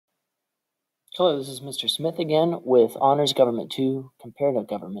Hello, this is Mr. Smith again with Honors Government 2, Comparative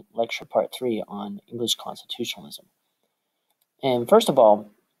Government, Lecture Part 3 on English Constitutionalism. And first of all,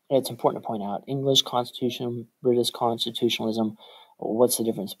 it's important to point out English Constitution, British Constitutionalism. What's the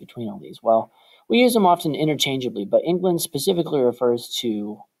difference between all these? Well, we use them often interchangeably, but England specifically refers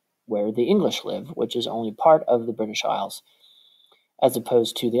to where the English live, which is only part of the British Isles, as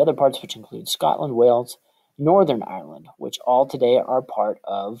opposed to the other parts, which include Scotland, Wales, Northern Ireland, which all today are part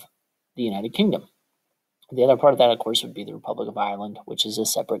of the United Kingdom. The other part of that, of course, would be the Republic of Ireland, which is a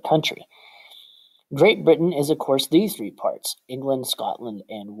separate country. Great Britain is, of course, these three parts: England, Scotland,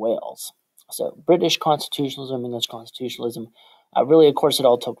 and Wales. So British constitutionalism, English constitutionalism, really, of course, it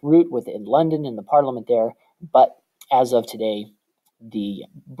all took root within London and the Parliament there. But as of today, the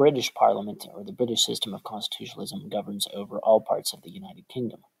British Parliament, or the British system of constitutionalism, governs over all parts of the United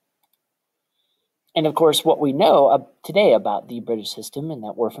Kingdom. And of course, what we know today about the British system and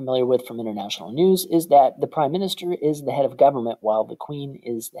that we're familiar with from international news is that the Prime Minister is the head of government while the Queen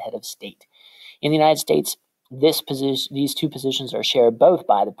is the head of state. In the United States, these two positions are shared both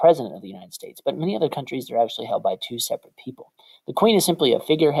by the President of the United States, but in many other countries they're actually held by two separate people. The Queen is simply a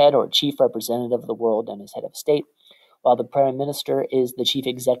figurehead or chief representative of the world and is head of state, while the Prime Minister is the chief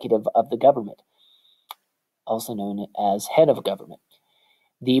executive of the government, also known as head of government.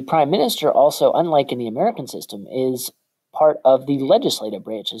 The Prime Minister also, unlike in the American system, is part of the legislative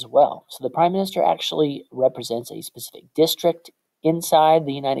branch as well. So the Prime Minister actually represents a specific district inside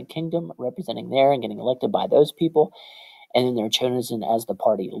the United Kingdom, representing there and getting elected by those people. And then they're chosen as the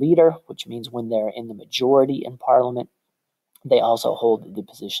party leader, which means when they're in the majority in Parliament, they also hold the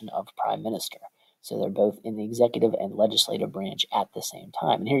position of Prime Minister. So they're both in the executive and legislative branch at the same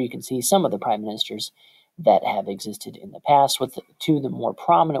time. And here you can see some of the Prime Ministers that have existed in the past, with two of the more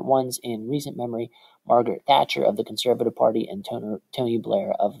prominent ones in recent memory: Margaret Thatcher of the Conservative Party and Tony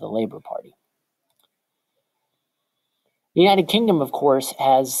Blair of the Labour Party. The United Kingdom, of course,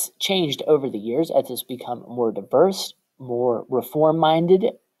 has changed over the years as it's become more diverse, more reform-minded,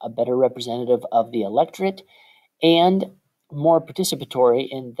 a better representative of the electorate, and more participatory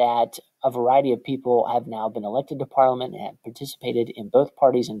in that a variety of people have now been elected to Parliament and have participated in both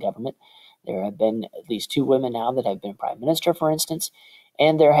parties in government. There have been at least two women now that have been Prime Minister, for instance,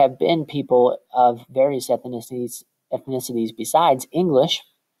 and there have been people of various ethnicities besides English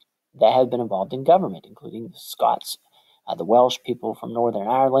that have been involved in government, including the Scots, the Welsh people from Northern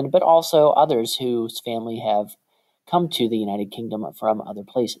Ireland, but also others whose family have come to the United Kingdom from other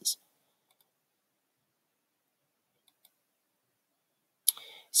places.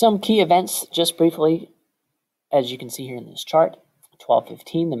 Some key events, just briefly, as you can see here in this chart.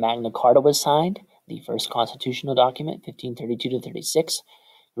 1215, the Magna Carta was signed, the first constitutional document, 1532 to 36.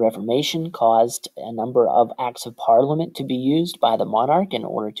 The Reformation caused a number of acts of Parliament to be used by the monarch in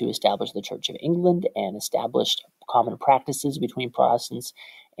order to establish the Church of England and established common practices between Protestants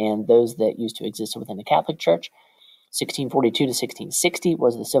and those that used to exist within the Catholic Church. 1642 to 1660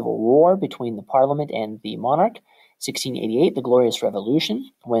 was the Civil War between the Parliament and the monarch. 1688, the Glorious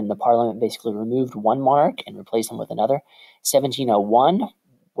Revolution, when the Parliament basically removed one monarch and replaced him with another. 1701,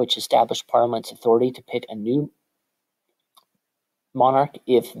 which established Parliament's authority to pick a new monarch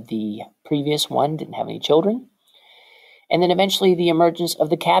if the previous one didn't have any children. And then eventually the emergence of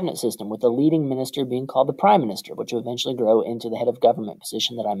the cabinet system, with the leading minister being called the Prime Minister, which will eventually grow into the head of government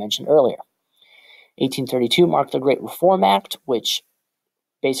position that I mentioned earlier. 1832 marked the Great Reform Act, which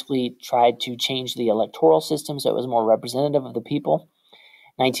basically tried to change the electoral system so it was more representative of the people.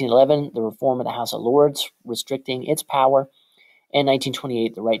 1911, the reform of the House of Lords, restricting its power. And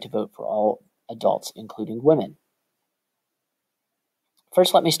 1928, the right to vote for all adults, including women.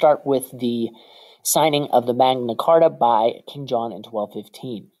 First, let me start with the signing of the Magna Carta by King John in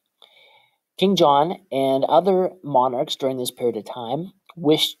 1215. King John and other monarchs during this period of time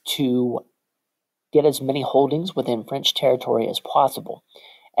wished to get as many holdings within French territory as possible.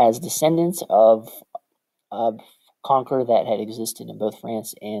 As descendants of conquer that had existed in both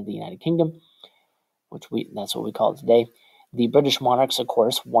France and the United Kingdom, that's what we call it today, the British monarchs, of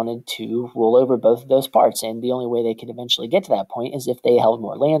course, wanted to rule over both of those parts, and the only way they could eventually get to that point is if they held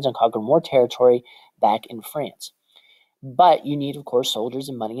more lands and conquered more territory back in France. But you need, of course, soldiers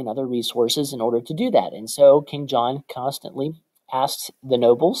and money and other resources in order to do that, and so King John constantly asked the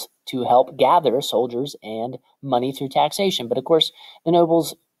nobles to help gather soldiers and money through taxation. But of course, the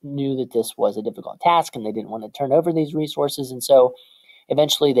nobles knew that this was a difficult task and they didn't want to turn over these resources. And so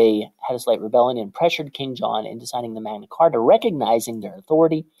eventually they had a slight rebellion and pressured King John into signing the Magna Carta, recognizing their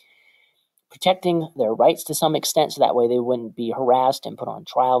authority, protecting their rights to some extent so that way they wouldn't be harassed and put on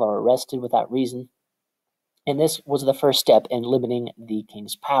trial or arrested without reason. And this was the first step in limiting the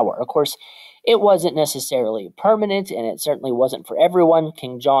king's power. Of course, it wasn't necessarily permanent, and it certainly wasn't for everyone.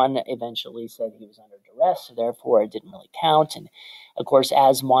 King John eventually said he was under duress, so therefore it didn't really count. And of course,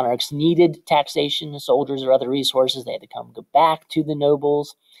 as monarchs needed taxation, soldiers, or other resources, they had to come back to the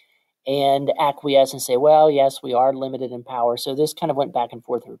nobles and acquiesce and say, well, yes, we are limited in power. So this kind of went back and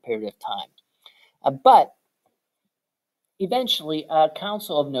forth for a period of time. But eventually, a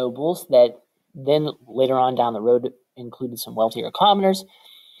council of nobles that then later on down the road included some wealthier commoners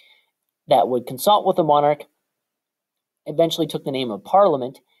that would consult with the monarch, eventually took the name of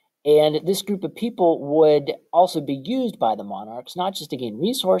Parliament. And this group of people would also be used by the monarchs, not just to gain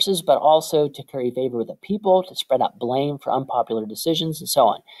resources, but also to curry favor with the people, to spread out blame for unpopular decisions, and so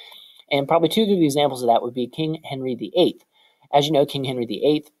on. And probably two good examples of that would be King Henry VIII. As you know, King Henry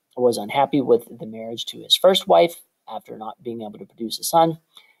VIII was unhappy with the marriage to his first wife after not being able to produce a son.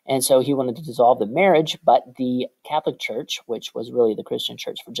 And so he wanted to dissolve the marriage, but the Catholic Church, which was really the Christian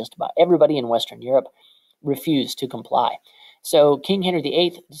church for just about everybody in Western Europe, refused to comply. So King Henry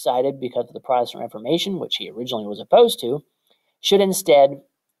VIII decided, because of the Protestant Reformation, which he originally was opposed to, should instead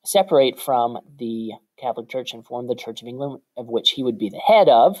separate from the Catholic Church and form the Church of England, of which he would be the head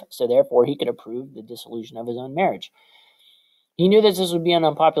of, so therefore he could approve the dissolution of his own marriage. He knew that this would be an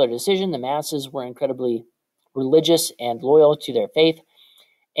unpopular decision. The masses were incredibly religious and loyal to their faith,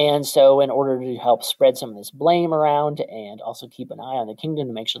 and so in order to help spread some of this blame around and also keep an eye on the kingdom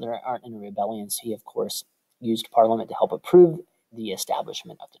to make sure there aren't any rebellions, he, of course, used Parliament to help approve the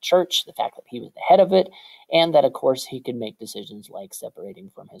establishment of the church, the fact that he was the head of it, and that, of course, he could make decisions like separating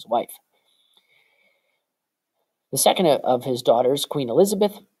from his wife. The second of his daughters, Queen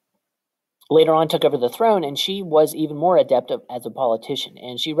Elizabeth, later on took over the throne, and she was even more adept as a politician.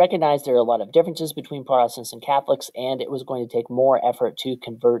 And she recognized there are a lot of differences between Protestants and Catholics, and it was going to take more effort to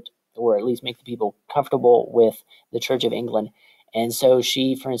convert, or at least make the people comfortable with the Church of England. And so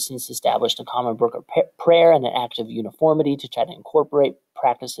she, for instance, established a common book of prayer and an act of uniformity to try to incorporate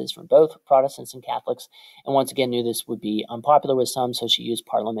practices from both Protestants and Catholics. And once again, knew this would be unpopular with some, so she used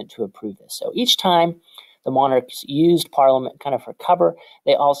Parliament to approve this. So each time the monarchs used Parliament kind of for cover,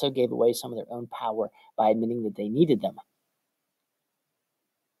 they also gave away some of their own power by admitting that they needed them.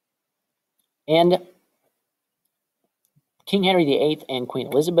 And King Henry VIII and Queen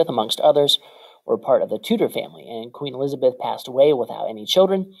Elizabeth, amongst others, were part of the Tudor family, and Queen Elizabeth passed away without any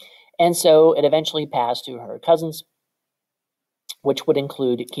children, and so it eventually passed to her cousins, which would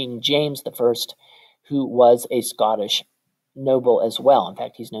include King James I, who was a Scottish noble as well. In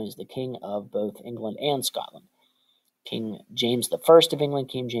fact, he's known as the King of both England and Scotland. King James I of England,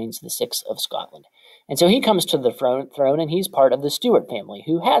 King James VI of Scotland. And so he comes to the throne, and he's part of the Stuart family,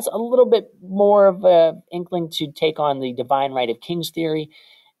 who has a little bit more of an inkling to take on the divine right of kings theory.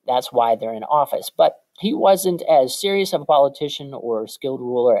 That's why they're in office. But he wasn't as serious of a politician or skilled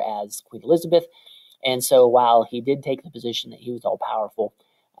ruler as Queen Elizabeth. And so while he did take the position that he was all-powerful,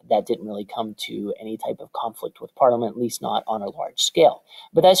 that didn't really come to any type of conflict with Parliament, at least not on a large scale.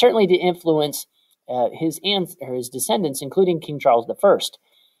 But that certainly did influence his descendants, including King Charles I.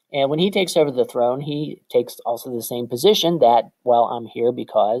 And when he takes over the throne, he takes also the same position that, well, I'm here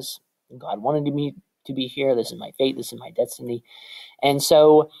because God wanted me to be here. This is my fate. This is my destiny. And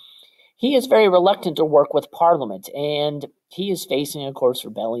so he is very reluctant to work with Parliament, and he is facing, of course,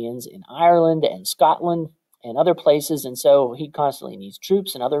 rebellions in Ireland and Scotland and other places, and so he constantly needs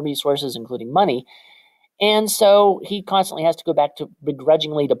troops and other resources, including money. And so he constantly has to go back to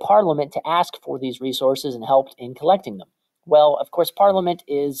begrudgingly to Parliament to ask for these resources and help in collecting them. Well, of course, Parliament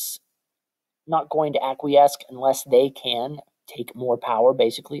is not going to acquiesce unless they can take more power,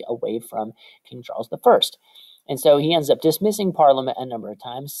 basically, away from King Charles I. And so he ends up dismissing Parliament a number of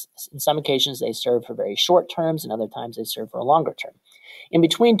times. In some occasions, they serve for very short terms, and other times they serve for a longer term. In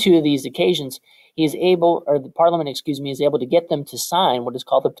between two of these occasions, the Parliament is able to get them to sign what is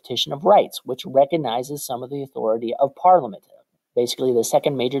called the Petition of Rights, which recognizes some of the authority of Parliament, basically the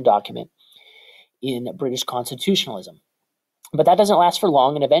second major document in British constitutionalism. But that doesn't last for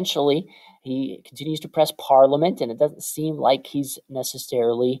long, and eventually he continues to press Parliament, and it doesn't seem like he's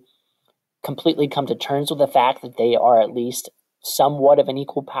necessarily completely come to terms with the fact that they are at least somewhat of an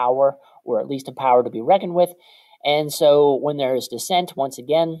equal power, or at least a power to be reckoned with. And so when there is dissent, once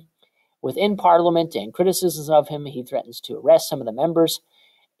again, within Parliament and criticisms of him, he threatens to arrest some of the members,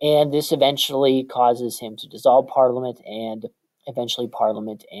 and this eventually causes him to dissolve Parliament, and eventually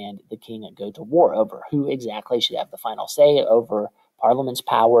Parliament and the king go to war over who exactly should have the final say over Parliament's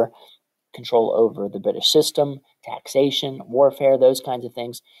power, control over the British system, taxation, warfare, those kinds of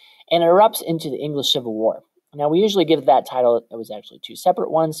things, and it erupts into the English Civil War. Now, we usually give that title, it was actually two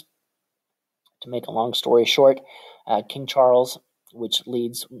separate ones. To make a long story short, King Charles, which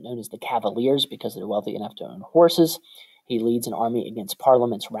leads, known as the Cavaliers because they're wealthy enough to own horses, he leads an army against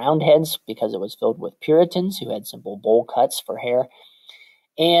Parliament's Roundheads because it was filled with Puritans who had simple bowl cuts for hair.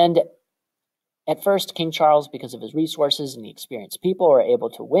 And at first, King Charles, because of his resources and the experienced people, are able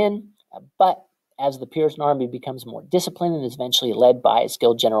to win. But as the Puritan army becomes more disciplined and is eventually led by a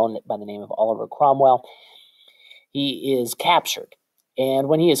skilled general by the name of Oliver Cromwell, he is captured. And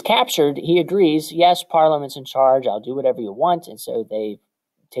when he is captured, he agrees, yes, Parliament's in charge, I'll do whatever you want. And so they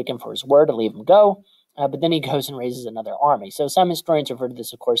take him for his word and leave him go. But then he goes and raises another army. So some historians refer to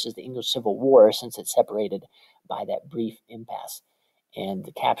this, of course, as the English Civil War, since it's separated by that brief impasse and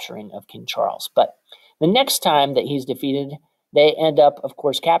the capturing of King Charles. But the next time that he's defeated, they end up, of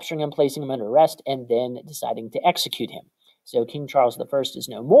course, capturing him, placing him under arrest, and then deciding to execute him. So King Charles I is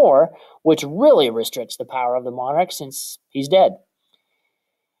no more, which really restricts the power of the monarch since he's dead.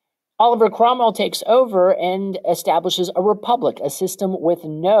 Oliver Cromwell takes over and establishes a republic, a system with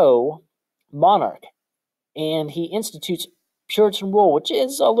no monarch. And he institutes Puritan rule, which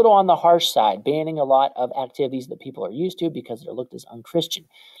is a little on the harsh side, banning a lot of activities that people are used to because they're looked as unchristian.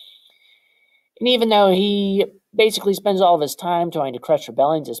 And even though he basically spends all of his time trying to crush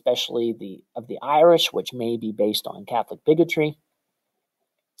rebellions, especially the Irish, which may be based on Catholic bigotry,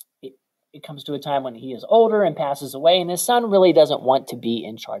 it comes to a time when he is older and passes away, and his son really doesn't want to be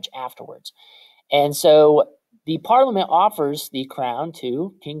in charge afterwards. And so the Parliament offers the crown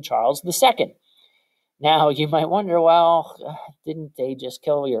to King Charles II. Now, you might wonder, well, didn't they just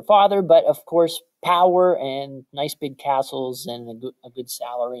kill your father? But, of course, power and nice big castles and a good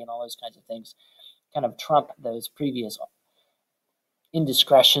salary and all those kinds of things kind of trump those previous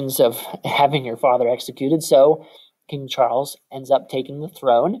indiscretions of having your father executed. So King Charles ends up taking the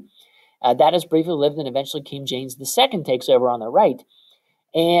throne. That is briefly lived, and eventually King James II takes over on the right.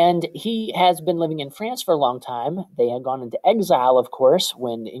 And he has been living in France for a long time. They had gone into exile, of course,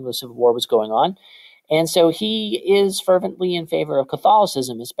 when the English Civil War was going on. And so he is fervently in favor of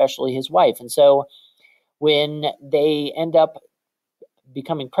Catholicism, especially his wife. And so when they end up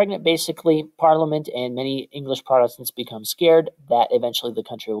becoming pregnant, basically, Parliament and many English Protestants become scared that eventually the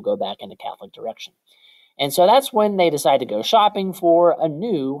country will go back in a Catholic direction. And so that's when they decide to go shopping for a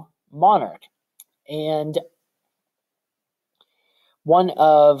new monarch. And one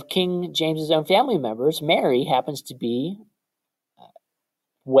of King James's own family members, Mary, happens to be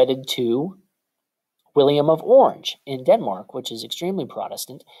wedded to William of Orange in Denmark, which is extremely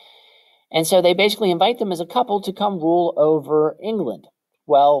Protestant. And so they basically invite them as a couple to come rule over England.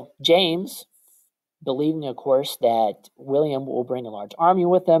 Well, James, believing, of course, that William will bring a large army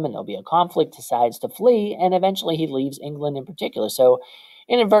with them and there'll be a conflict, decides to flee, and eventually he leaves England in particular. So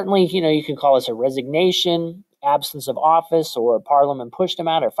inadvertently, you can call this a resignation, absence of office, or Parliament pushed him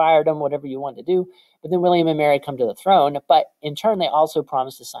out or fired him, whatever you want to do. But then William and Mary come to the throne, but in turn they also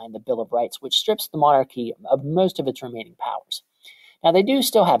promise to sign the Bill of Rights, which strips the monarchy of most of its remaining powers. Now, they do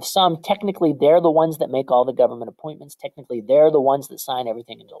still have some. Technically, they're the ones that make all the government appointments. Technically, they're the ones that sign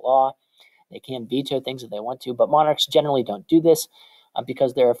everything into law. They can veto things if they want to, but monarchs generally don't do this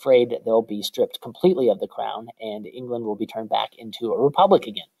because they're afraid that they'll be stripped completely of the crown and England will be turned back into a republic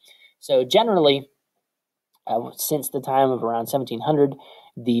again. So generally, since the time of around 1700,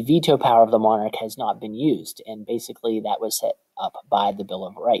 the veto power of the monarch has not been used, and basically that was set up by the Bill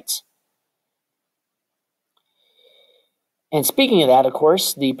of Rights. And speaking of that, of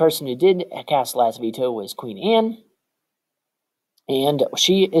course, the person who did cast the last veto was Queen Anne, and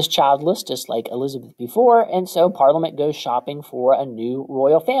she is childless, just like Elizabeth before, and so Parliament goes shopping for a new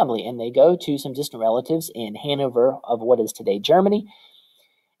royal family, and they go to some distant relatives in Hanover of what is today Germany,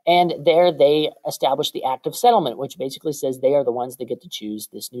 and there they establish the Act of Settlement, which basically says they are the ones that get to choose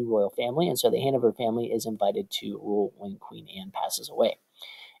this new royal family, and so the Hanover family is invited to rule when Queen Anne passes away.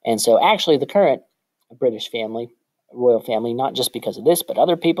 And so actually the current British family, royal family, not just because of this, but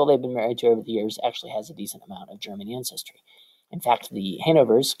other people they've been married to over the years, actually has a decent amount of German ancestry. In fact, the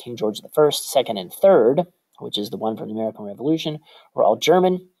Hanovers, King George I, II, and III, which is the one from the American Revolution, were all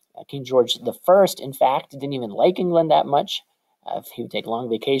German. King George I, in fact, didn't even like England that much. He would take long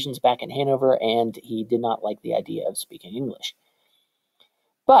vacations back in Hanover, and he did not like the idea of speaking English.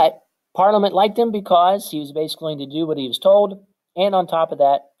 But Parliament liked him because he was basically going to do what he was told, and on top of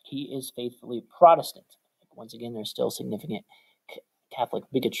that, he is faithfully Protestant. Once again, there's still significant Catholic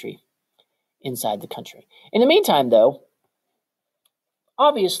bigotry inside the country. In the meantime, though,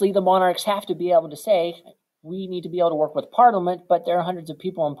 obviously the monarchs have to be able to say, we need to be able to work with Parliament, but there are hundreds of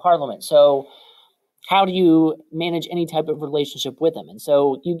people in Parliament, so how do you manage any type of relationship with them? And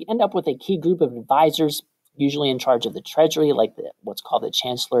so you end up with a key group of advisors, usually in charge of the treasury, like what's called the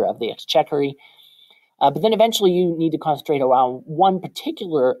Chancellor of the Exchequer. But then eventually you need to concentrate around one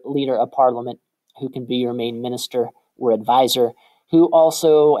particular leader of parliament who can be your main minister or advisor, who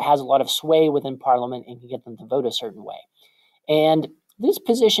also has a lot of sway within parliament and can get them to vote a certain way. And this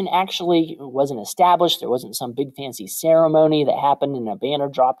position actually wasn't established. There wasn't some big fancy ceremony that happened and a banner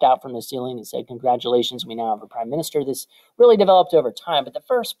dropped out from the ceiling and said, "Congratulations, we now have a prime minister." This really developed over time, but the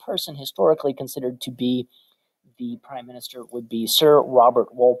first person historically considered to be the prime minister would be Sir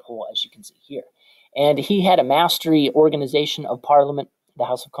Robert Walpole, as you can see here. And he had a mastery organization of Parliament, the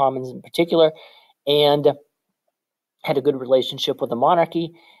House of Commons in particular, and had a good relationship with the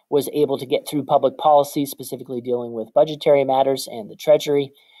monarchy, was able to get through public policy, specifically dealing with budgetary matters and the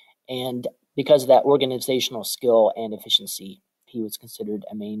treasury. And because of that organizational skill and efficiency, he was considered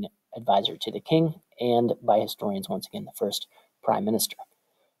a main advisor to the king and by historians, once again, the first prime minister.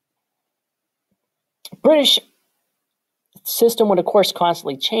 British system would, of course,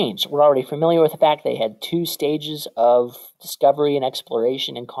 constantly change. We're already familiar with the fact they had two stages of discovery and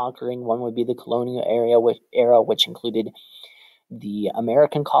exploration and conquering. One would be the colonial era, which included the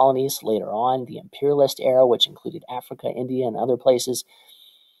American colonies. Later on, the imperialist era, which included Africa, India, and other places.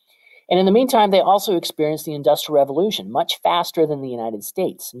 And in the meantime, they also experienced the Industrial Revolution much faster than the United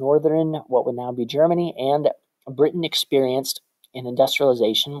States. Northern, what would now be Germany, and Britain experienced an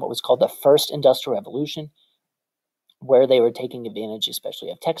industrialization, what was called the First Industrial Revolution, where they were taking advantage especially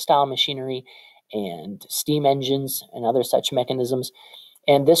of textile machinery and steam engines and other such mechanisms.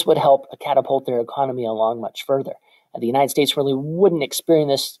 And this would help catapult their economy along much further. The United States really wouldn't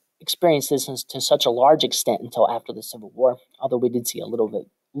experience this to such a large extent until after the Civil War, although we did see a little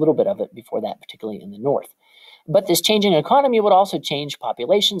bit of it before that, particularly in the North. But this changing economy would also change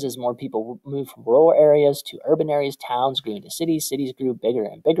populations as more people moved from rural areas to urban areas. Towns grew into cities. Cities grew bigger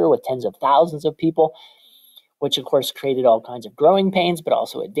and bigger with tens of thousands of people, which of course created all kinds of growing pains, but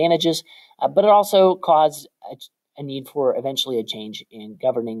also advantages. But it also caused a need for eventually a change in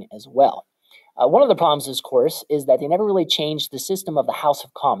governing as well. One of the problems, of course, is that they never really changed the system of the House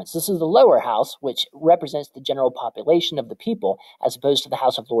of Commons. This is the lower house, which represents the general population of the people, as opposed to the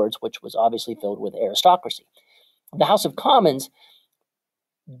House of Lords, which was obviously filled with aristocracy. The House of Commons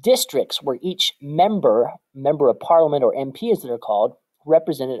districts where each member of Parliament, or MP as they're called,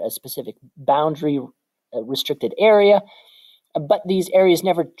 represented a specific boundary, a restricted area, but these areas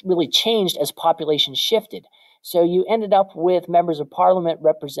never really changed as population shifted. So you ended up with members of Parliament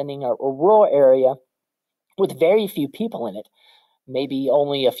representing a rural area with very few people in it, maybe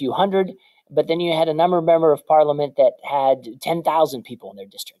only a few hundred, but then you had a member of Parliament that had 10,000 people in their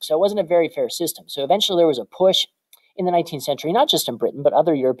district. So it wasn't a very fair system. So eventually there was a push in the 19th century, not just in Britain, but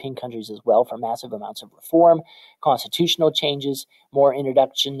other European countries as well, for massive amounts of reform, constitutional changes, more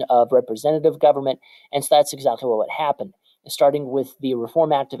introduction of representative government. And so that's exactly what happened. Starting with the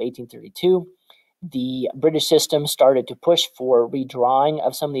Reform Act of 1832, the British system started to push for redrawing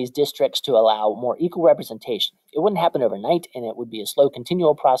of some of these districts to allow more equal representation. It wouldn't happen overnight, and it would be a slow,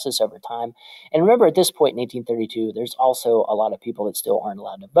 continual process over time. And remember, at this point in 1832, there's also a lot of people that still aren't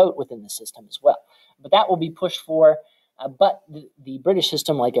allowed to vote within the system as well. But that will be pushed for. But the British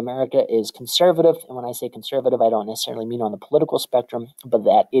system, like America, is conservative. And when I say conservative, I don't necessarily mean on the political spectrum, but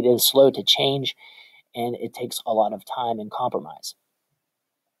that it is slow to change, and it takes a lot of time and compromise.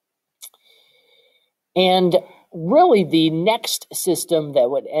 And really, the next system that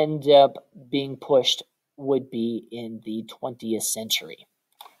would end up being pushed would be in the 20th century.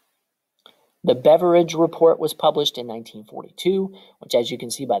 The Beveridge Report was published in 1942, which, as you can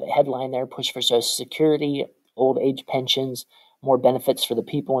see by the headline there, pushed for Social Security, old age pensions, more benefits for the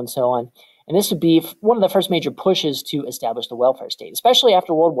people, and so on. And this would be one of the first major pushes to establish the welfare state, especially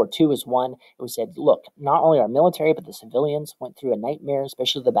after World War II was won. It was said, look, not only our military, but the civilians went through a nightmare,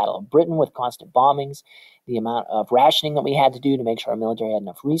 especially the Battle of Britain with constant bombings, the amount of rationing that we had to do to make sure our military had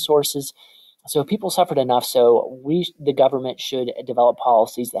enough resources. So people suffered enough, so the government should develop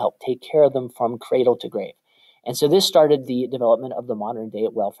policies that help take care of them from cradle to grave. And so this started the development of the modern-day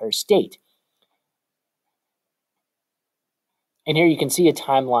welfare state. And here you can see a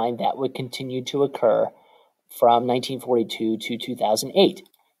timeline that would continue to occur from 1942 to 2008.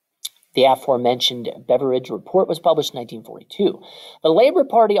 The aforementioned Beveridge Report was published in 1942. The Labour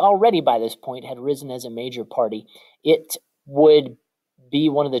Party already by this point had risen as a major party. It would be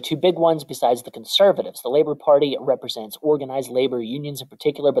one of the two big ones besides the Conservatives. The Labour Party represents organized labor unions in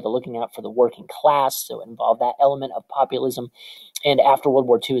particular, but they're looking out for the working class, so it involved that element of populism. And after World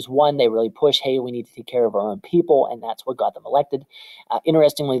War II is won, they really push, hey, we need to take care of our own people, and that's what got them elected.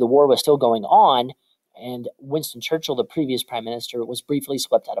 Interestingly, the war was still going on And Winston Churchill, the previous prime minister, was briefly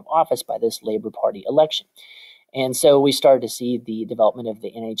swept out of office by this Labour Party election. And so we started to see the development of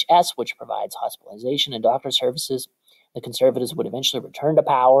the NHS, which provides hospitalization and doctor services. The Conservatives would eventually return to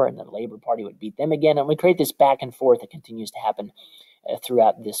power, and the Labour Party would beat them again. And we create this back and forth that continues to happen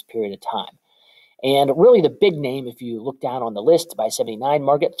throughout this period of time. And really the big name, if you look down on the list, by 79,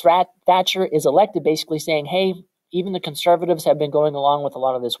 Margaret Thatcher is elected, basically saying, hey, even the Conservatives have been going along with a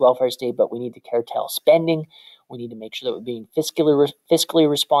lot of this welfare state, but we need to curtail spending. We need to make sure that we're being fiscally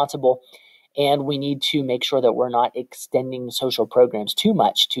responsible. And we need to make sure that we're not extending social programs too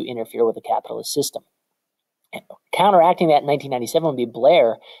much to interfere with the capitalist system. And counteracting that in 1997 would be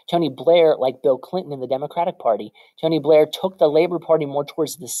Blair. Tony Blair, like Bill Clinton in the Democratic Party, Tony Blair took the Labour Party more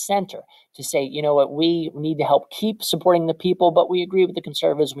towards the center to say, you know what, we need to help keep supporting the people, but we agree with the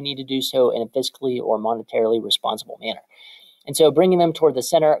Conservatives. We need to do so in a fiscally or monetarily responsible manner. And so bringing them toward the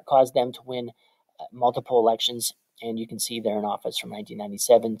center caused them to win multiple elections. And you can see they're in office from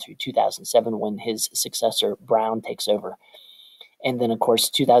 1997 through 2007 when his successor, Brown, takes over. And then, of course,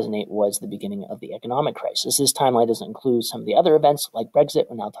 2008 was the beginning of the economic crisis. This timeline doesn't include some of the other events like Brexit,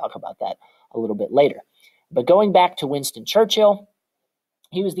 and I'll talk about that a little bit later. But going back to Winston Churchill,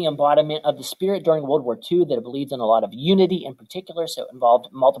 he was the embodiment of the spirit during World War II that believed in a lot of unity in particular, so it involved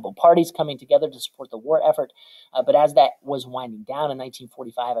multiple parties coming together to support the war effort. But as that was winding down in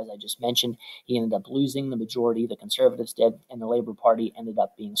 1945, as I just mentioned, he ended up losing the majority, the Conservatives did, and the Labour Party ended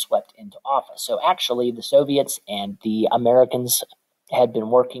up being swept into office. So actually, the Soviets and the Americans had been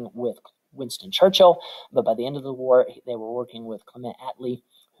working with Winston Churchill, but by the end of the war, they were working with Clement Attlee,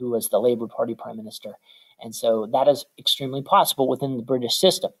 who was the Labour Party prime minister. And so that is extremely possible within the British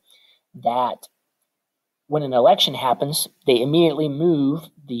system, that when an election happens, they immediately move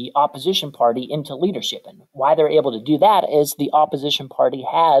the opposition party into leadership. And why they're able to do that is the opposition party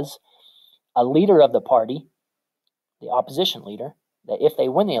has a leader of the party, the opposition leader, that if they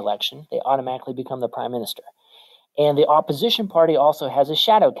win the election, they automatically become the prime minister. And the opposition party also has a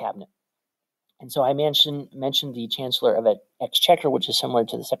shadow cabinet. And so I mentioned the Chancellor of Exchequer, which is similar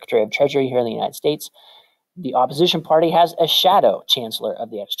to the Secretary of Treasury here in the United States. The opposition party has a shadow Chancellor of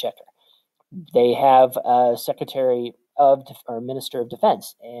the Exchequer. They have a Secretary of or Minister of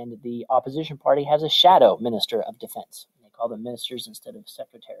Defense, and the opposition party has a shadow Minister of Defense. They call them ministers instead of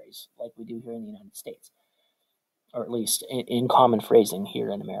secretaries, like we do here in the United States, or at least in common phrasing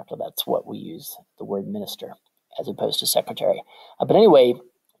here in America. That's what we use, the word minister, as opposed to secretary. But anyway,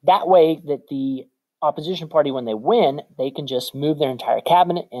 that way that the opposition party, when they win, they can just move their entire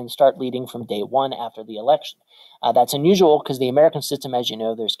cabinet and start leading from day one after the election. That's unusual because the American system, as you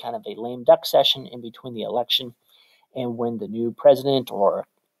know, there's kind of a lame duck session in between the election and when the new president or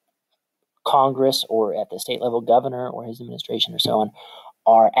Congress or at the state level governor or his administration or so on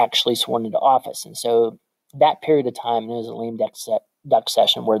are actually sworn into office. And so that period of time is a lame duck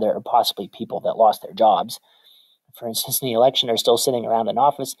session where there are possibly people that lost their jobs, for instance, in the election, are still sitting around in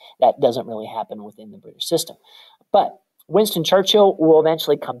office. That doesn't really happen within the British system. But Winston Churchill will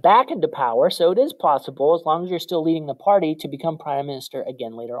eventually come back into power, so it is possible, as long as you're still leading the party, to become prime minister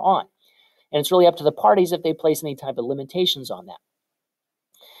again later on. And it's really up to the parties if they place any type of limitations on that.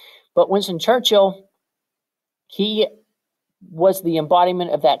 But Winston Churchill, he was the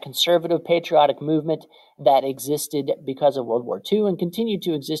embodiment of that conservative patriotic movement that existed because of World War II and continued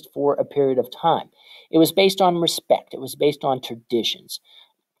to exist for a period of time. It was based on respect. It was based on traditions.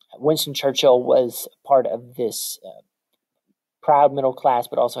 Winston Churchill was part of this proud middle class,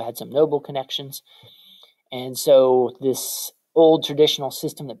 but also had some noble connections. And so this old traditional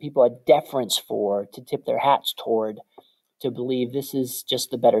system that people had deference for, to tip their hats toward, to believe this is just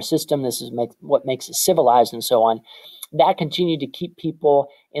the better system, this is what makes us civilized and so on, that continued to keep people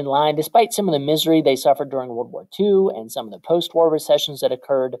in line despite some of the misery they suffered during World War II and some of the post-war recessions that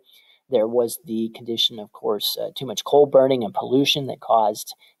occurred. There was the condition, of course, too much coal burning and pollution that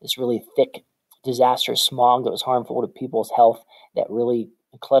caused this really thick, disastrous smog that was harmful to people's health, that really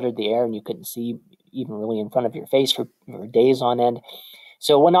cluttered the air and you couldn't see even really in front of your face for days on end.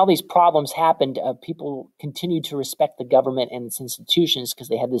 So when all these problems happened, people continued to respect the government and its institutions because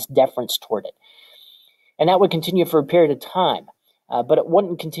they had this deference toward it. And that would continue for a period of time, but it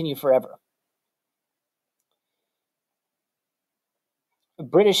wouldn't continue forever.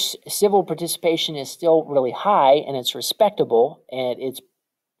 British civil participation is still really high, and it's respectable, and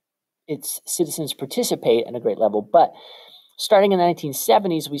its citizens participate at a great level. But starting in the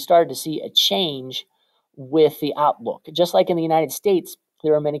 1970s, we started to see a change with the outlook. Just like in the United States,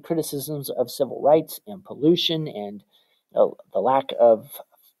 there are many criticisms of civil rights and pollution and the lack of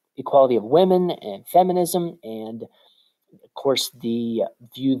equality of women and feminism and Of course, the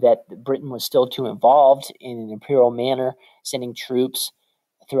view that Britain was still too involved in an imperial manner, sending troops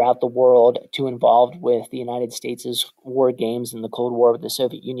throughout the world, too involved with the United States' war games in the Cold War with the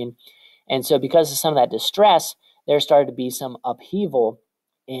Soviet Union. And so because of some of that distress, there started to be some upheaval.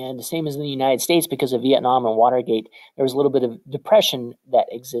 And the same as in the United States, because of Vietnam and Watergate, there was a little bit of depression that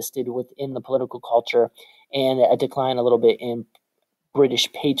existed within the political culture and a decline a little bit in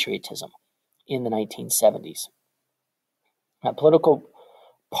British patriotism in the 1970s. Now, political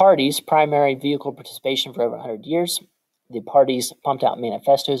parties' primary vehicle participation for over 100 years. The parties pumped out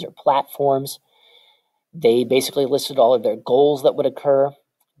manifestos or platforms. They basically listed all of their goals that would occur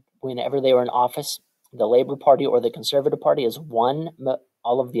whenever they were in office. The Labour Party or the Conservative Party has won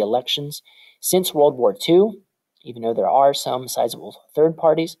all of the elections since World War II, even though there are some sizable third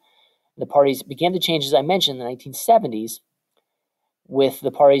parties. The parties began to change, as I mentioned, in the 1970s, with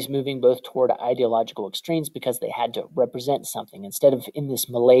the parties moving both toward ideological extremes because they had to represent something. Instead of in this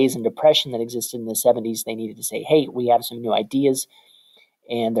malaise and depression that existed in the 70s, they needed to say, hey, we have some new ideas,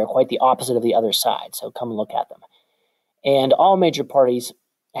 and they're quite the opposite of the other side, so come and look at them. And all major parties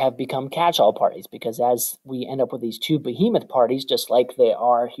have become catch-all parties because as we end up with these two behemoth parties, just like they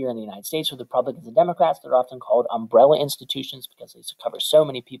are here in the United States with Republicans and Democrats, they're often called umbrella institutions because they cover so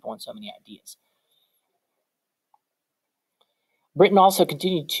many people and so many ideas. Britain also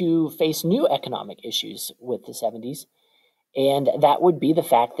continued to face new economic issues with the 70s, and that would be the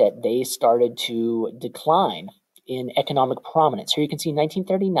fact that they started to decline in economic prominence. Here you can see in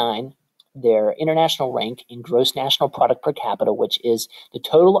 1939, their international rank in gross national product per capita, which is the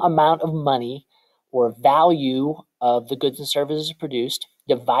total amount of money or value of the goods and services produced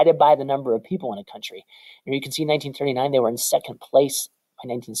divided by the number of people in a country. Here you can see in 1939, they were in second place. By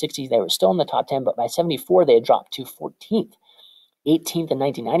 1960, they were still in the top 10, but by 74, they had dropped to 14th. 18th in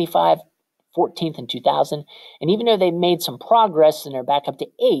 1995, 14th in 2000. And even though they made some progress and they're back up to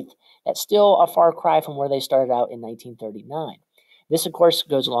 8th, that's still a far cry from where they started out in 1939. This, of course,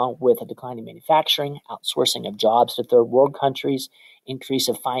 goes along with a decline in manufacturing, outsourcing of jobs to third world countries, increase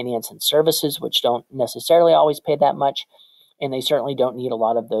of finance and services, which don't necessarily always pay that much, and they certainly don't need a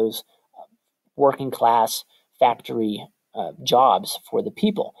lot of those working class factory jobs for the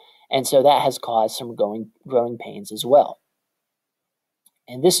people. And so that has caused some growing pains as well.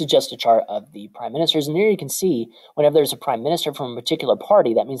 And this is just a chart of the prime ministers. And there you can see whenever there's a prime minister from a particular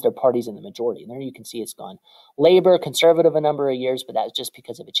party, that means their party's in the majority. And there you can see it's gone Labour, Conservative a number of years, but that's just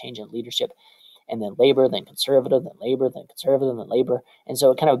because of a change in leadership. And then Labour, then Conservative, then Labour, then Conservative, then Labour. And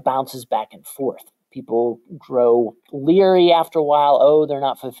so it kind of bounces back and forth. People grow leery after a while. Oh, they're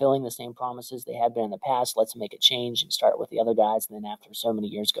not fulfilling the same promises they had been in the past. Let's make a change and start with the other guys. And then after so many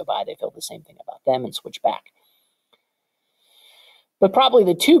years go by, they feel the same thing about them and switch back. But probably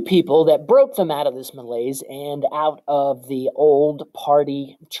the two people that broke them out of this malaise and out of the old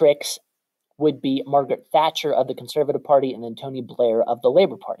party tricks would be Margaret Thatcher of the Conservative Party and then Tony Blair of the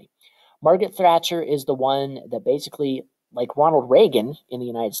Labour Party. Margaret Thatcher is the one that basically, like Ronald Reagan in the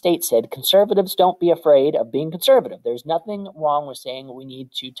United States, said, conservatives don't be afraid of being conservative. There's nothing wrong with saying we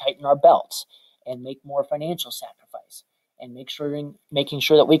need to tighten our belts and make more financial sacrifice and making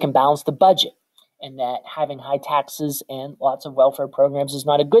sure that we can balance the budget. And that having high taxes and lots of welfare programs is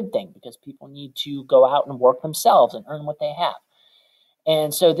not a good thing because people need to go out and work themselves and earn what they have.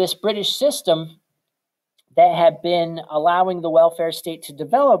 And so this British system that had been allowing the welfare state to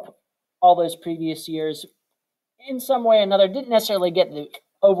develop all those previous years in some way or another didn't necessarily get the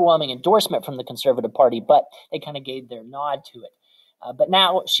overwhelming endorsement from the Conservative Party, but they kind of gave their nod to it. But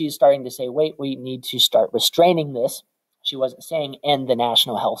now she's starting to say, wait, we need to start restraining this. She wasn't saying end the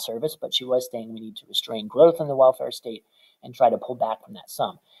National Health Service, but she was saying we need to restrain growth in the welfare state and try to pull back from that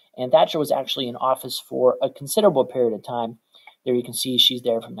sum. And Thatcher was actually in office for a considerable period of time. There you can see she's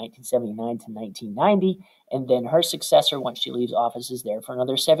there from 1979 to 1990, and then her successor, once she leaves office, is there for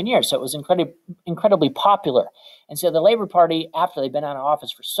another 7 years. So it was incredibly popular. And so the Labour Party, after they've been out of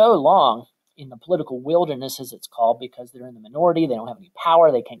office for so long, in the political wilderness, as it's called, because they're in the minority, they don't have any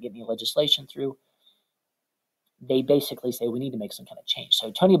power, they can't get any legislation through, they basically say we need to make some kind of change.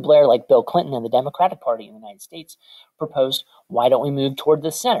 So Tony Blair, like Bill Clinton and the Democratic Party in the United States, proposed, why don't we move toward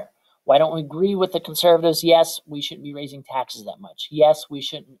the center? Why don't we agree with the conservatives? Yes, we shouldn't be raising taxes that much. Yes, we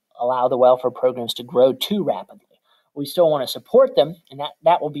shouldn't allow the welfare programs to grow too rapidly. We still want to support them, and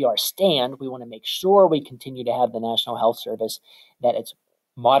that will be our stand. We want to make sure we continue to have the National Health Service, that it's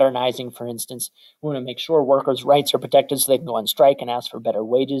modernizing, for instance. We want to make sure workers' rights are protected so they can go on strike and ask for better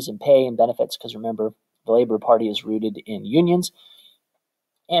wages and pay and benefits, because remember, the Labour Party is rooted in unions.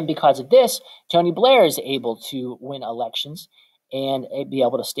 And because of this, Tony Blair is able to win elections and be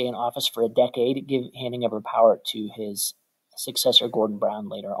able to stay in office for a decade, handing over power to his successor Gordon Brown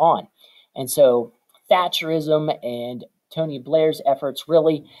later on. And so Thatcherism and Tony Blair's efforts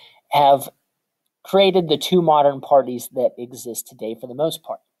really have created the two modern parties that exist today for the most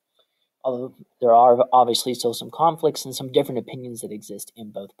part. Although there are obviously still some conflicts and some different opinions that exist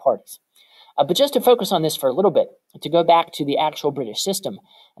in both parties. But just to focus on this for a little bit, to go back to the actual British system,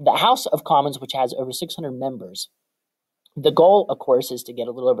 the House of Commons, which has over 600 members, the goal, of course, is to get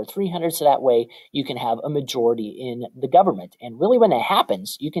a little over 300, so that way you can have a majority in the government. And really, when that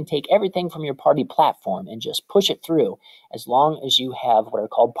happens, you can take everything from your party platform and just push it through, as long as you have what are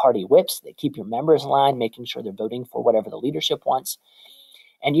called party whips that keep your members in line, making sure they're voting for whatever the leadership wants.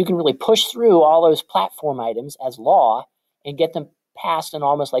 And you can really push through all those platform items as law and get them passed in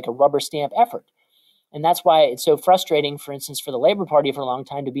almost like a rubber stamp effort. And that's why it's so frustrating, for instance, for the Labor Party for a long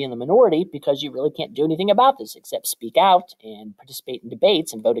time to be in the minority, because you really can't do anything about this except speak out and participate in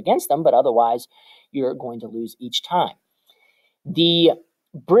debates and vote against them, but otherwise you're going to lose each time. The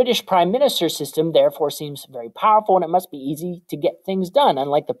British Prime Minister system, therefore, seems very powerful, and it must be easy to get things done,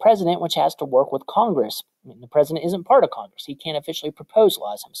 unlike the President, which has to work with Congress. I mean, the President isn't part of Congress. He can't officially propose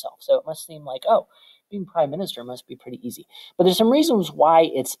laws himself. So it must seem like, oh, being Prime Minister must be pretty easy. But there's some reasons why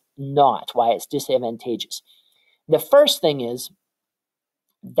it's not, why it's disadvantageous. The first thing is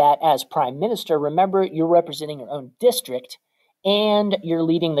that as Prime Minister, remember, you're representing your own district and you're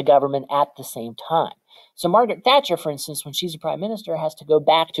leading the government at the same time. So Margaret Thatcher, for instance, when she's a Prime Minister, has to go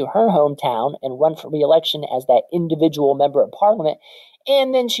back to her hometown and run for re-election as that individual member of Parliament.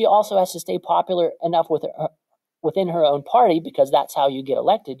 And then she also has to stay popular enough within her own party, because that's how you get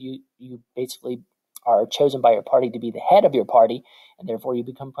elected. You basically are chosen by your party to be the head of your party, and therefore you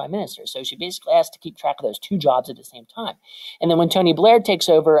become Prime Minister. So she basically has to keep track of those two jobs at the same time. And then when Tony Blair takes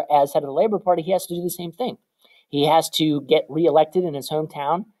over as head of the Labour Party, he has to do the same thing. He has to get re-elected in his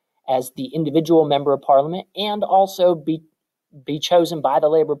hometown as the individual member of Parliament, and also be chosen by the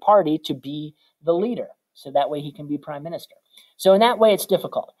Labour Party to be the leader. So that way he can be Prime Minister. So in that way, it's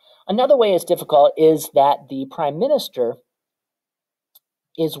difficult. Another way it's difficult is that the Prime Minister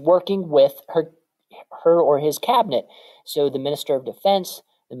is working with her or his cabinet. So the Minister of Defense,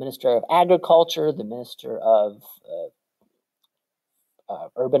 the Minister of Agriculture, the Minister of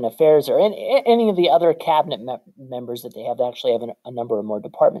Urban Affairs, or any of the other cabinet members that they have. They actually have a number of more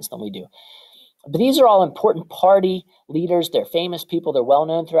departments than we do. But these are all important party leaders. They're famous people. They're well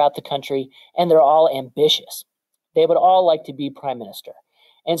known throughout the country, and they're all ambitious. They would all like to be Prime Minister.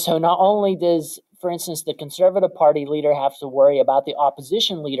 And so not only does, for instance, the Conservative Party leader have to worry about the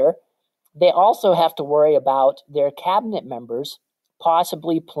opposition leader, they also have to worry about their cabinet members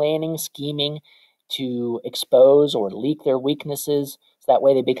possibly planning, scheming to expose or leak their weaknesses, so that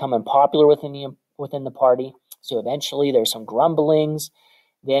way they become unpopular within the party. So eventually there's some grumblings.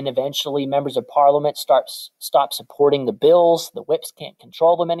 Then eventually members of Parliament stop supporting the bills. The whips can't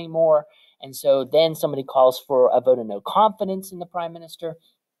control them anymore. And so then somebody calls for a vote of no confidence in the Prime Minister.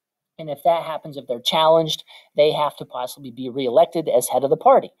 And if that happens, if they're challenged, they have to possibly be reelected as head of the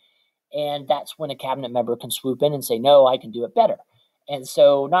party. And that's when a cabinet member can swoop in and say, no, I can do it better. And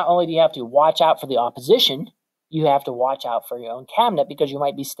so not only do you have to watch out for the opposition, you have to watch out for your own cabinet, because you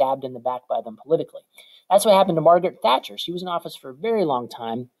might be stabbed in the back by them politically. That's what happened to Margaret Thatcher. She was in office for a very long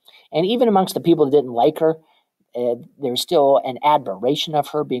time. And even amongst the people that didn't like her, there was still an admiration of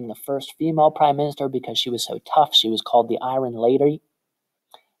her being the first female prime minister, because she was so tough. She was called the Iron Lady.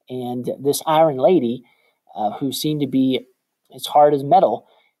 And this Iron Lady, who seemed to be as hard as metal,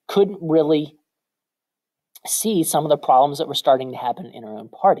 couldn't really see some of the problems that were starting to happen in her own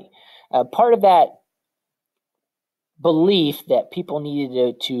party. Part of that belief that people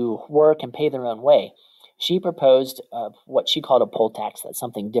needed to work and pay their own way, she proposed what she called a poll tax. That's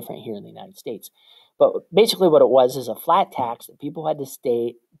something different here in the United States. But basically what it was is a flat tax that people had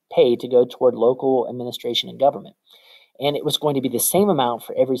to pay to go toward local administration and government. And it was going to be the same amount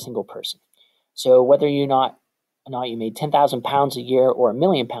for every single person. So whether you made 10,000 pounds a year or £1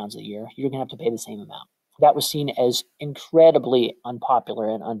 million a year, you're going to have to pay the same amount. That was seen as incredibly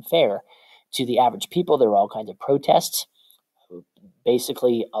unpopular and unfair to the average people. There were all kinds of protests.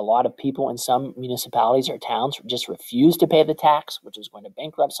 Basically, a lot of people in some municipalities or towns just refused to pay the tax, which was going to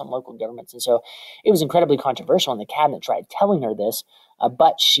bankrupt some local governments. And so it was incredibly controversial, and the cabinet tried telling her this,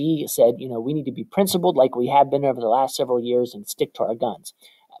 but she said, we need to be principled like we have been over the last several years and stick to our guns.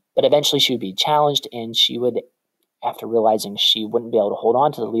 But eventually she would be challenged, and she would, after realizing she wouldn't be able to hold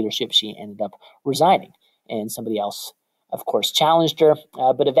on to the leadership, she ended up resigning. And somebody else, of course, challenged her.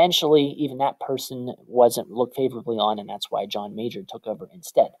 But eventually, even that person wasn't looked favorably on, and that's why John Major took over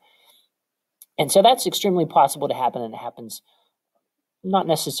instead. And so that's extremely possible to happen, and it happens not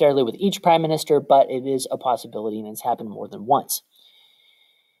necessarily with each prime minister, but it is a possibility, and it's happened more than once.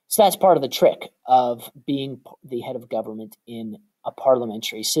 So that's part of the trick of being the head of government in a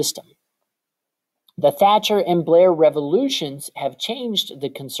parliamentary system. The Thatcher and Blair revolutions have changed the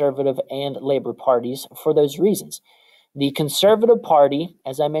Conservative and Labour parties for those reasons. The Conservative Party,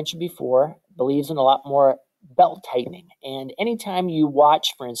 as I mentioned before, believes in a lot more belt tightening. And anytime you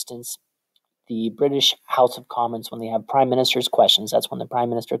watch, for instance, the British House of Commons, when they have prime minister's questions, that's when the prime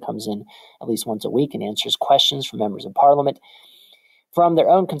minister comes in at least once a week and answers questions from members of parliament. From their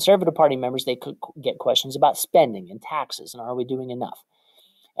own Conservative Party members, they could get questions about spending and taxes, and are we doing enough?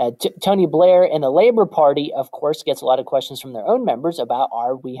 Tony Blair and the Labour Party, of course, gets a lot of questions from their own members about,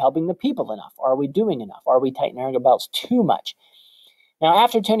 are we helping the people enough? Are we doing enough? Are we tightening our belts too much? Now,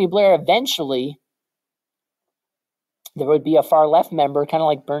 after Tony Blair, eventually, there would be a far left member, kind of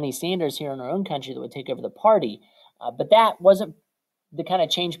like Bernie Sanders here in our own country, that would take over the party. But that wasn't the kind of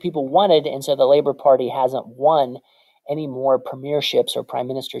change people wanted, and so the Labour Party hasn't won any more premierships or prime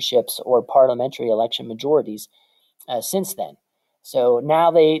ministerships or parliamentary election majorities since then. So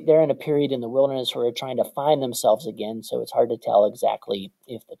now they're in a period in the wilderness where they're trying to find themselves again, so it's hard to tell exactly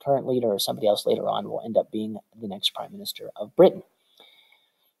if the current leader or somebody else later on will end up being the next prime minister of Britain.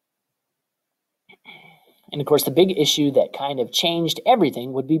 And of course, the big issue that kind of changed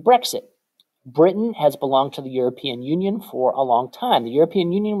everything would be Brexit. Britain has belonged to the European Union for a long time. The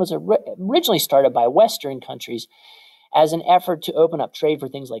European Union was originally started by Western countries as an effort to open up trade for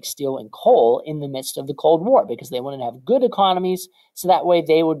things like steel and coal in the midst of the Cold War, because they wanted to have good economies, so that way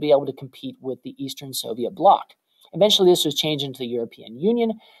they would be able to compete with the Eastern Soviet bloc. Eventually, this was changed into the European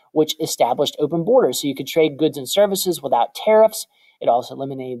Union, which established open borders, so you could trade goods and services without tariffs. It also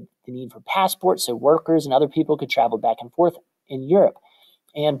eliminated the need for passports, so workers and other people could travel back and forth in Europe.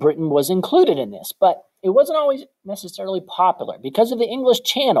 And Britain was included in this, but it wasn't always necessarily popular. Because of the English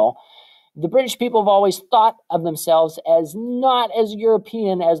Channel, the British people have always thought of themselves as not as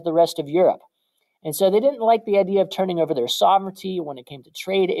European as the rest of Europe. And so they didn't like the idea of turning over their sovereignty when it came to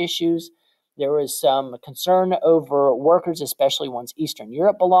trade issues. There was some concern over workers, especially once Eastern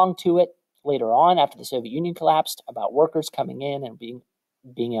Europe belonged to it. Later on, after the Soviet Union collapsed, about workers coming in and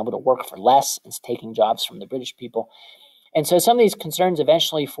being able to work for less and taking jobs from the British people. And so some of these concerns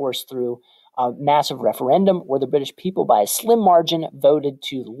eventually forced through a massive referendum where the British people, by a slim margin, voted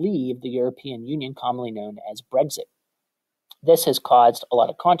to leave the European Union, commonly known as Brexit. This has caused a lot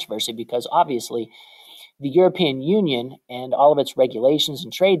of controversy because obviously the European Union and all of its regulations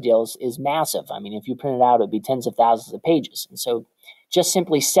and trade deals is massive. I mean, if you print it out, it would be tens of thousands of pages. And so just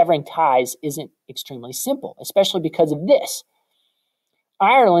simply severing ties isn't extremely simple, especially because of this.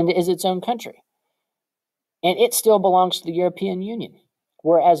 Ireland is its own country, and it still belongs to the European Union,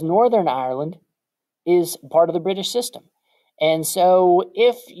 whereas Northern Ireland is part of the British system. And so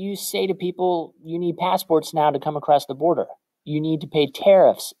if you say to people, you need passports now to come across the border, you need to pay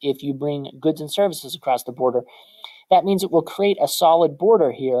tariffs if you bring goods and services across the border, that means it will create a solid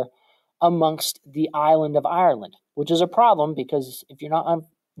border here amongst the island of Ireland, which is a problem because if you're not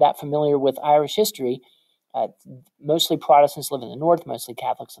that familiar with Irish history, mostly Protestants live in the north, mostly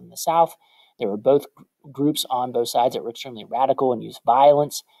Catholics in the south. There were both groups on both sides that were extremely radical and used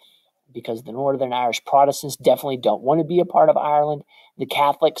violence because the Northern Irish Protestants definitely don't want to be a part of Ireland. The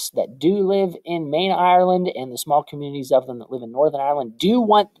Catholics that do live in main Ireland and the small communities of them that live in Northern Ireland do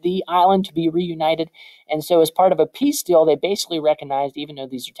want the island to be reunited. And so as part of a peace deal, they basically recognized, even though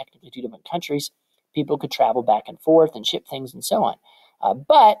these are technically two different countries, people could travel back and forth and ship things and so on.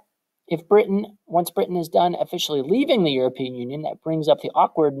 But if once Britain is done officially leaving the European Union, that brings up the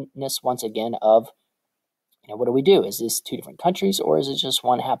awkwardness once again of, what do we do? Is this two different countries or is it just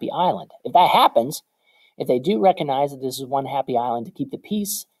one happy island? If that happens, if they do recognize that this is one happy island to keep the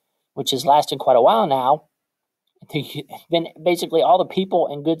peace, which has lasted quite a while now, then basically all the people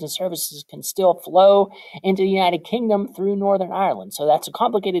and goods and services can still flow into the United Kingdom through Northern Ireland. So that's a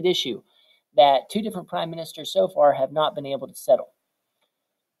complicated issue that two different prime ministers so far have not been able to settle.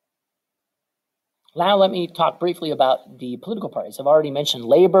 Now let me talk briefly about the political parties. I've already mentioned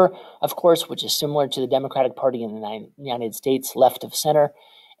Labor, of course, which is similar to the Democratic Party in the United States, left of center.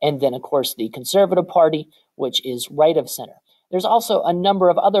 And then, of course, the Conservative Party, which is right of center. There's also a number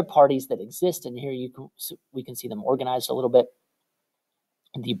of other parties that exist, and here we can see them organized a little bit.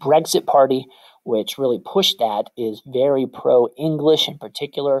 The Brexit Party, which really pushed that, is very pro-English in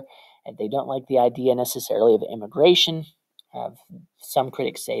particular, and they don't like the idea necessarily of immigration. Some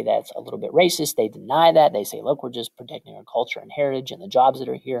critics say that's a little bit racist. They deny that. They say, look, we're just protecting our culture and heritage and the jobs that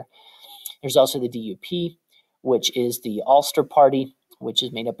are here. There's also the DUP, which is the Ulster Party, which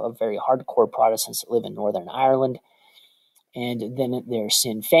is made up of very hardcore Protestants that live in Northern Ireland. And then there's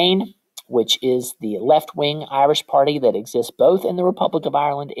Sinn Féin, which is the left-wing Irish party that exists both in the Republic of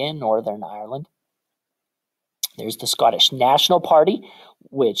Ireland and Northern Ireland. There's the Scottish National Party,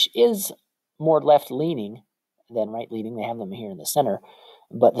 which is more left-leaning than right-leaning. They have them here in the center.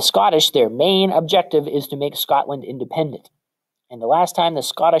 But the Scottish, their main objective is to make Scotland independent. And the last time the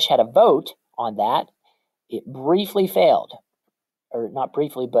Scottish had a vote on that, it briefly failed. Or not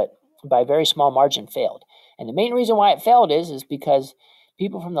briefly, but by a very small margin failed. And the main reason why it failed is because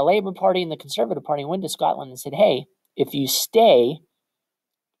people from the Labour Party and the Conservative Party went to Scotland and said, hey, if you stay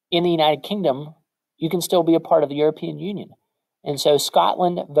in the United Kingdom, you can still be a part of the European Union. And so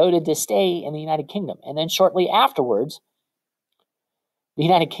Scotland voted to stay in the United Kingdom. And then shortly afterwards, the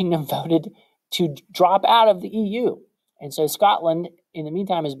United Kingdom voted to drop out of the EU. And so Scotland, in the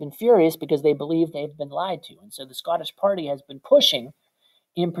meantime, has been furious because they believe they've been lied to. And so the Scottish Party has been pushing,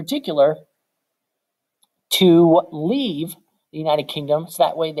 in particular, to leave the United Kingdom so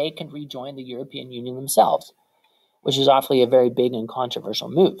that way they can rejoin the European Union themselves, which is awfully a very big and controversial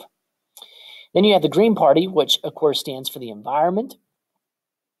move. Then you have the Green Party, which, of course, stands for the environment.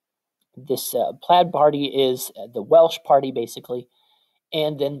 This Plaid Party is the Welsh Party, basically.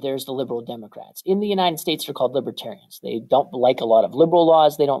 And then there's the Liberal Democrats. In the United States, they're called libertarians. They don't like a lot of liberal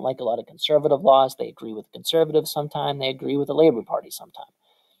laws. They don't like a lot of conservative laws. They agree with conservatives sometimes. They agree with the Labor Party sometimes.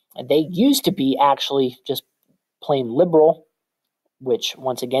 And they used to be actually just plain liberal, which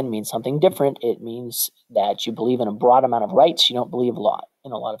once again means something different. It means that you believe in a broad amount of rights. You don't believe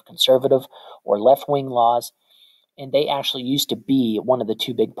in a lot of conservative or left-wing laws. And they actually used to be one of the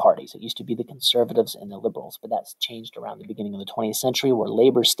two big parties. It used to be the conservatives and the liberals, but that's changed around the beginning of the 20th century, where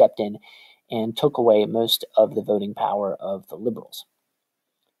Labor stepped in and took away most of the voting power of the liberals.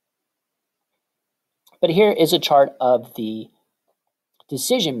 But here is a chart of the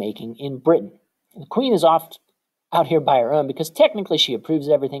decision-making in Britain. The Queen is off out here by her own because technically she approves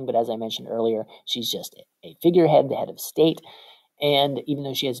everything, but as I mentioned earlier, she's just a figurehead, the head of state, and even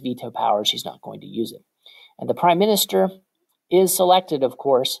though she has veto power, she's not going to use it. And the Prime Minister is selected, of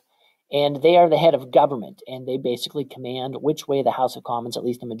course, and they are the head of government, and they basically command which way the House of Commons, at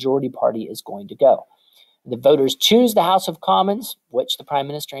least the majority party, is going to go. The voters choose the House of Commons, which the Prime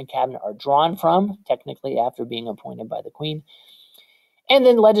Minister and Cabinet are drawn from, technically after being appointed by the Queen. And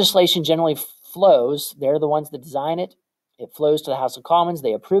then legislation generally flows. They're the ones that design it. It flows to the House of Commons.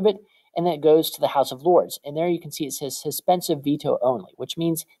 They approve it. And then it goes to the House of Lords. And there you can see it says suspensive veto only, which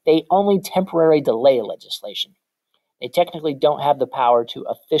means they only temporarily delay legislation. They technically don't have the power to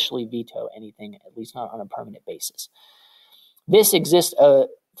officially veto anything, at least not on a permanent basis. This exists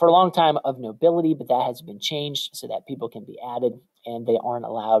for a long time of nobility, but that has been changed so that people can be added, and they aren't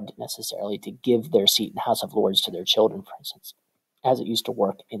allowed necessarily to give their seat in the House of Lords to their children, for instance, as it used to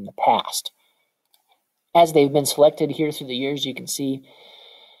work in the past. As they've been selected here through the years, you can see,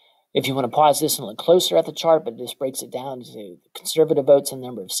 if you want to pause this and look closer at the chart, but this breaks it down to conservative votes and the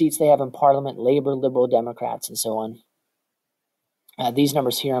number of seats they have in Parliament, Labor, Liberal Democrats, and so on. These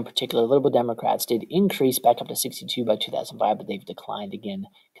numbers here in particular, Liberal Democrats did increase back up to 62 by 2005, but they've declined again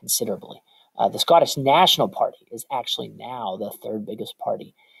considerably. The Scottish National Party is actually now the third biggest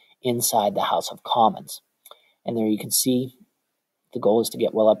party inside the House of Commons. And there you can see the goal is to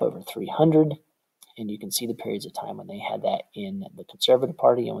get well up over 300. And you can see the periods of time when they had that in the Conservative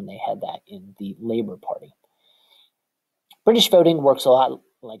Party and when they had that in the Labour Party. British voting works a lot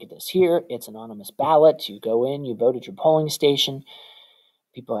like it does here. It's anonymous ballot. You go in, you vote at your polling station.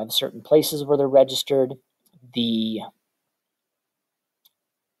 People have certain places where they're registered. The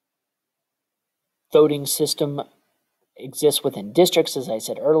voting system exists within districts, as I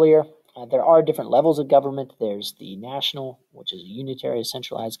said earlier. There are different levels of government. There's the national, which is a unitary,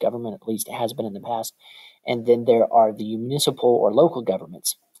 centralized government, at least it has been in the past. And then there are the municipal or local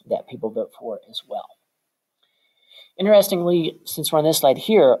governments that people vote for as well. Interestingly, since we're on this slide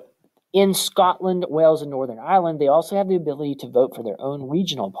here, in Scotland, Wales, and Northern Ireland, they also have the ability to vote for their own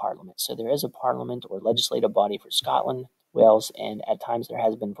regional parliament. So there is a parliament or legislative body for Scotland, Wales, and at times there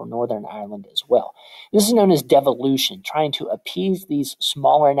has been for Northern Ireland as well. This is known as devolution, trying to appease these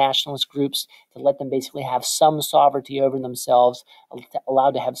smaller nationalist groups to let them basically have some sovereignty over themselves,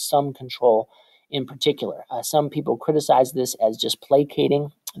 allowed to have some control in particular. Some people criticize this as just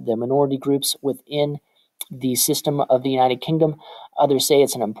placating the minority groups within the system of the United Kingdom. Others say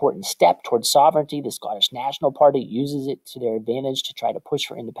it's an important step towards sovereignty. The Scottish National Party uses it to their advantage to try to push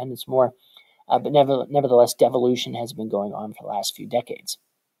for independence more. But nevertheless, devolution has been going on for the last few decades.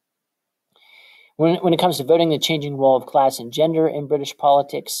 When it comes to voting, the changing role of class and gender in British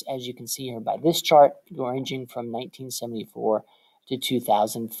politics, as you can see here by this chart, ranging from 1974 to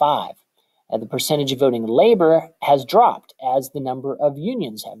 2005. The percentage of voting Labor has dropped as the number of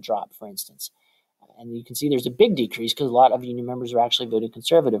unions have dropped, for instance. And you can see there's a big decrease because a lot of union members are actually voting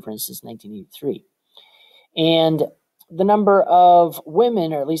Conservative, for instance, in 1983. And the number of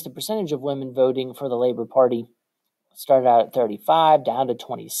women, or at least the percentage of women voting for the Labor Party, started out at 35, down to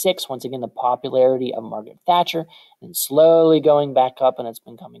 26. Once again, the popularity of Margaret Thatcher, and slowly going back up, and it's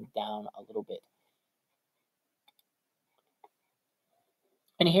been coming down a little bit.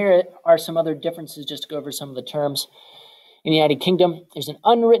 And here are some other differences, just to go over some of the terms. In the United Kingdom, there's an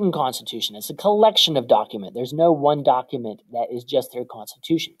unwritten constitution. It's a collection of documents. There's no one document that is just their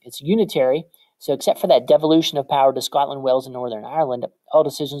constitution. It's unitary, so except for that devolution of power to Scotland, Wales, and Northern Ireland, all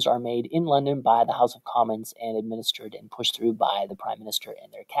decisions are made in London by the House of Commons and administered and pushed through by the Prime Minister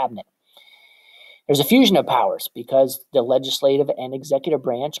and their cabinet. There's a fusion of powers because the legislative and executive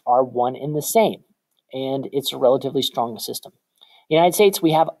branch are one and the same, and it's a relatively strong system. In the United States,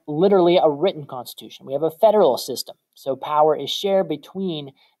 we have literally a written constitution. We have a federal system, so power is shared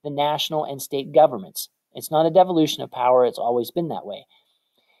between the national and state governments. It's not a devolution of power. It's always been that way.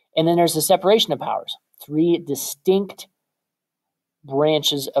 And then there's the separation of powers, 3 distinct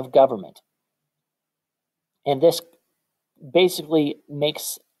branches of government. And this basically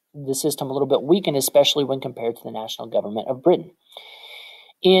makes the system a little bit weakened, especially when compared to the national government of Britain.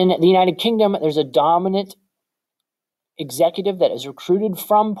 In the United Kingdom, there's a dominant executive that is recruited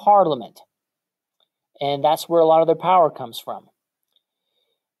from Parliament, and that's where a lot of their power comes from.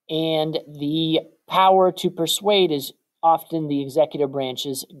 And the power to persuade is often the executive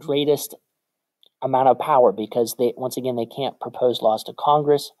branch's greatest amount of power because once again, they can't propose laws to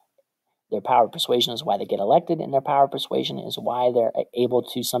Congress. Their power of persuasion is why they get elected, and their power of persuasion is why they're able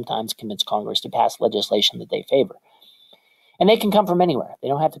to sometimes convince Congress to pass legislation that they favor. And they can come from anywhere. They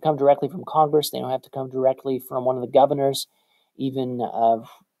don't have to come directly from Congress. They don't have to come directly from one of the governors, even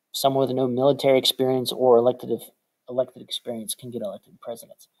someone with no military experience or elected experience can get elected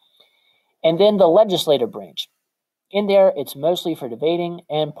presidents. And then the legislative branch. In there, it's mostly for debating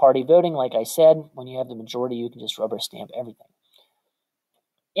and party voting. Like I said, when you have the majority, you can just rubber stamp everything.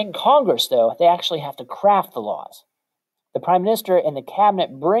 In Congress, though, they actually have to craft the laws. The Prime Minister and the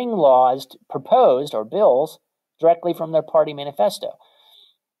Cabinet bring laws proposed or bills directly from their party manifesto.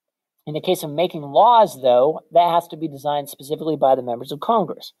 In the case of making laws, though, that has to be designed specifically by the members of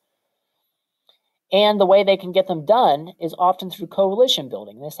Congress. And the way they can get them done is often through coalition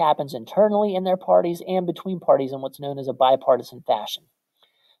building. This happens internally in their parties and between parties in what's known as a bipartisan fashion.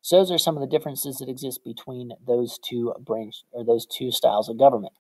 So those are some of the differences that exist between those two styles of government.